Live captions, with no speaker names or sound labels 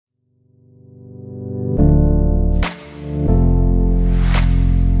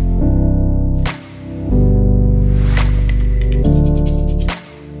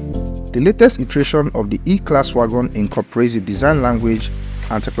latest iteration of the E-Class wagon incorporates the design language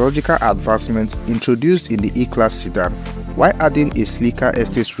and technological advancements introduced in the E-Class Sedan, while adding a sleeker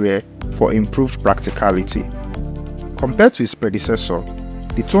estate rear for improved practicality. Compared to its predecessor,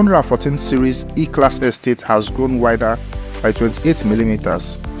 the 214 series E-Class Estate has grown wider by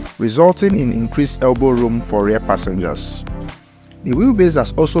 28mm, resulting in increased elbow room for rear passengers. The wheelbase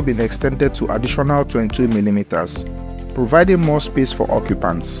has also been extended to additional 22mm, providing more space for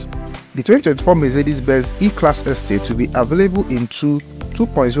occupants. The 2024 Mercedes-Benz E-Class Estate will be available in two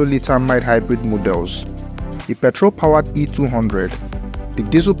 2.0-litre mild hybrid models: the petrol-powered E200, the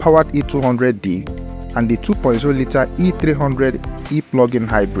diesel-powered E200D, and the 2.0-litre E300 e-plug-in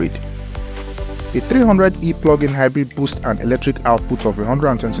hybrid. The 300e plug-in hybrid boasts an electric output of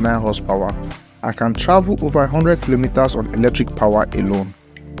 129 horsepower and can travel over 100 km on electric power alone.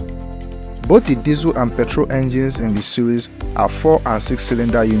 Both the diesel and petrol engines in the series are 4 and 6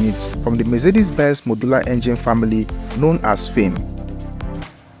 cylinder units from the Mercedes-Benz modular engine family known as FAME.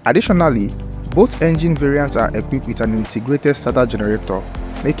 Additionally, both engine variants are equipped with an integrated starter generator,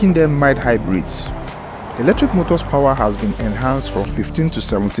 making them mild hybrids. The electric motor's power has been enhanced from 15 to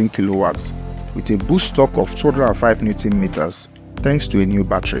 17 kilowatts with a boost torque of 205 Nm thanks to a new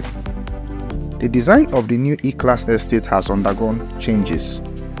battery. The design of the new E-Class Estate has undergone changes,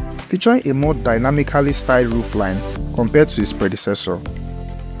 featuring a more dynamically styled roofline compared to its predecessor.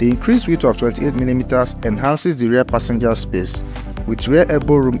 The increased width of 28mm enhances the rear passenger space, with rear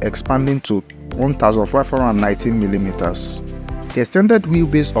elbow room expanding to 1519mm. The extended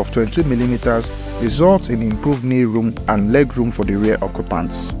wheelbase of 22mm results in improved knee room and leg room for the rear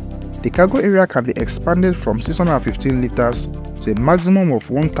occupants. The cargo area can be expanded from 615 litres to a maximum of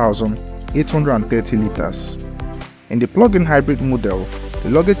 1,830 litres. In the plug-in hybrid model, the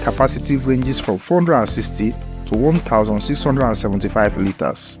luggage capacity ranges from 460 to 1,675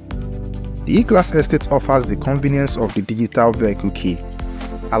 litres. The E-Class Estate offers the convenience of the digital vehicle key,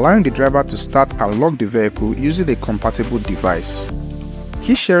 allowing the driver to start and lock the vehicle using a compatible device.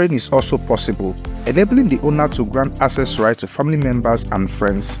 Key sharing is also possible, enabling the owner to grant access rights to family members and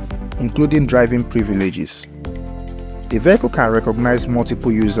friends, including driving privileges. The vehicle can recognize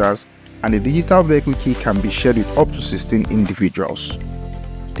multiple users, and the digital vehicle key can be shared with up to 16 individuals.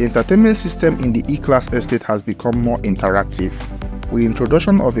 The entertainment system in the E-Class Estate has become more interactive, with the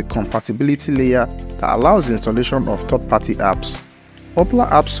introduction of a compatibility layer that allows the installation of third-party apps. Popular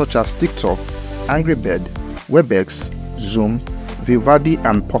apps such as TikTok, Angry Bird, WebEx, Zoom, Vivaldi,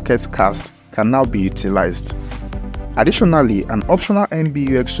 and Pocket Cast can now be utilized. Additionally, an optional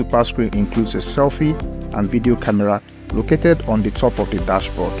MBUX Super Screen includes a selfie and video camera located on the top of the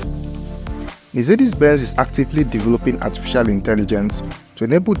dashboard. Mercedes-Benz is actively developing artificial intelligence to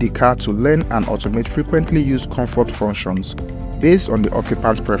enable the car to learn and automate frequently used comfort functions based on the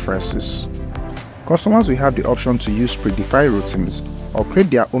occupant's preferences. Customers will have the option to use predefined routines or create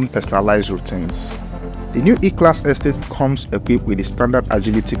their own personalized routines. The new E-Class Estate comes equipped with a standard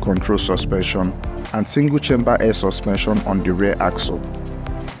agility control suspension and single-chamber air suspension on the rear axle.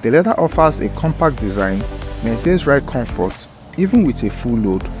 The leather offers a compact design, maintains ride comfort even with a full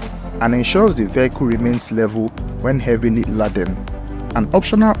load, and ensures the vehicle remains level when heavily laden. An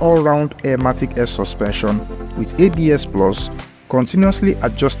optional all-round airmatic air suspension with ABS Plus continuously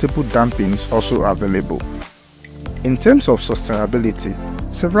adjustable damping is also available. In terms of sustainability,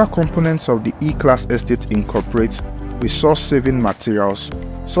 several components of the E-Class Estate incorporate resource-saving materials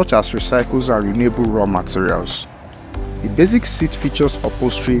such as recycled and renewable raw materials. The basic seat features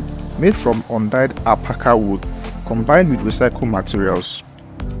upholstery made from undyed alpaca wood combined with recycled materials.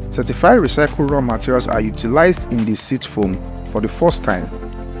 Certified recycled raw materials are utilized in the seat foam for the first time,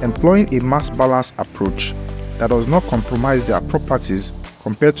 employing a mass balance approach that does not compromise their properties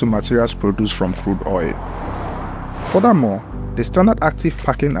compared to materials produced from crude oil. Furthermore, the standard active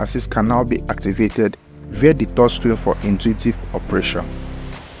parking assist can now be activated via the touchscreen for intuitive operation.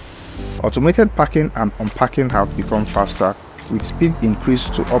 Automated parking and unparking have become faster, with speed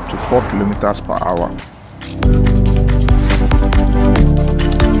increased to up to 4 km/h.